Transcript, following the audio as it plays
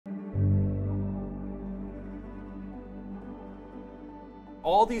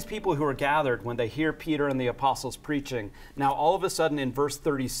All these people who are gathered when they hear Peter and the apostles preaching, now all of a sudden in verse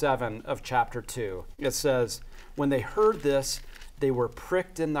 37 of chapter 2, it says, when they heard this, they were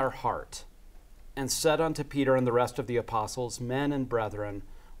pricked in their heart and said unto Peter and the rest of the apostles, men and brethren,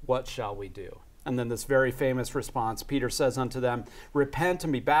 what shall we do? And then this very famous response, Peter says unto them, repent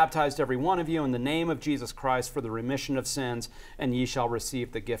and be baptized every one of you in the name of Jesus Christ for the remission of sins, and ye shall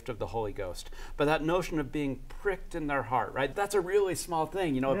receive the gift of the Holy Ghost. But that notion of being pricked in their heart, right? That's a really small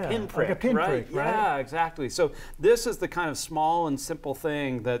thing, you know, a pinprick, like a pinprick, right? Yeah, exactly. So this is the kind of small and simple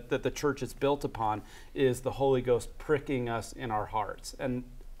thing that the church is built upon, is the Holy Ghost pricking us in our hearts. And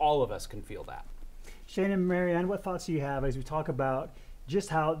all of us can feel that. Shane and Marianne, what thoughts do you have as we talk about just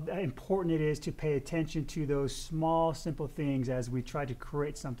how important it is to pay attention to those small, simple things as we try to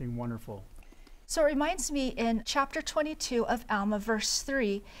create something wonderful? So it reminds me in chapter 22 of Alma, verse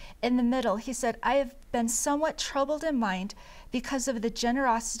 3, in the middle, he said, I have been somewhat troubled in mind because of the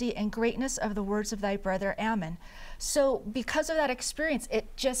generosity and greatness of the words of thy brother Ammon. So because of that experience,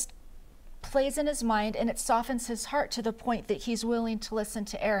 it just plays in his mind and it softens his heart to the point that he's willing to listen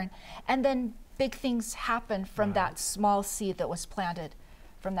to Aaron. And then big things happen from that small seed that was planted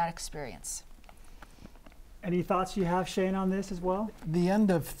from that experience. Any thoughts you have, Shane, on this as well? The end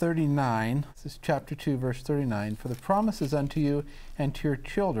of 39, this is chapter 2, verse 39, for the promise is unto you and to your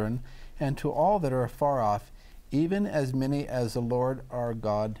children and to all that are afar off, even as many as the Lord our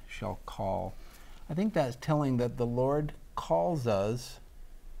God shall call. I think that's telling that the Lord calls us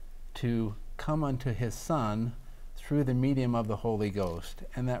to come unto his Son through the medium of the Holy Ghost.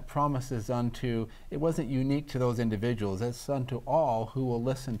 And that promise is unto, it wasn't unique to those individuals, it's unto all who will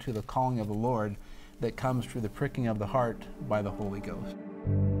listen to the calling of the Lord that comes through the pricking of the heart by the Holy Ghost.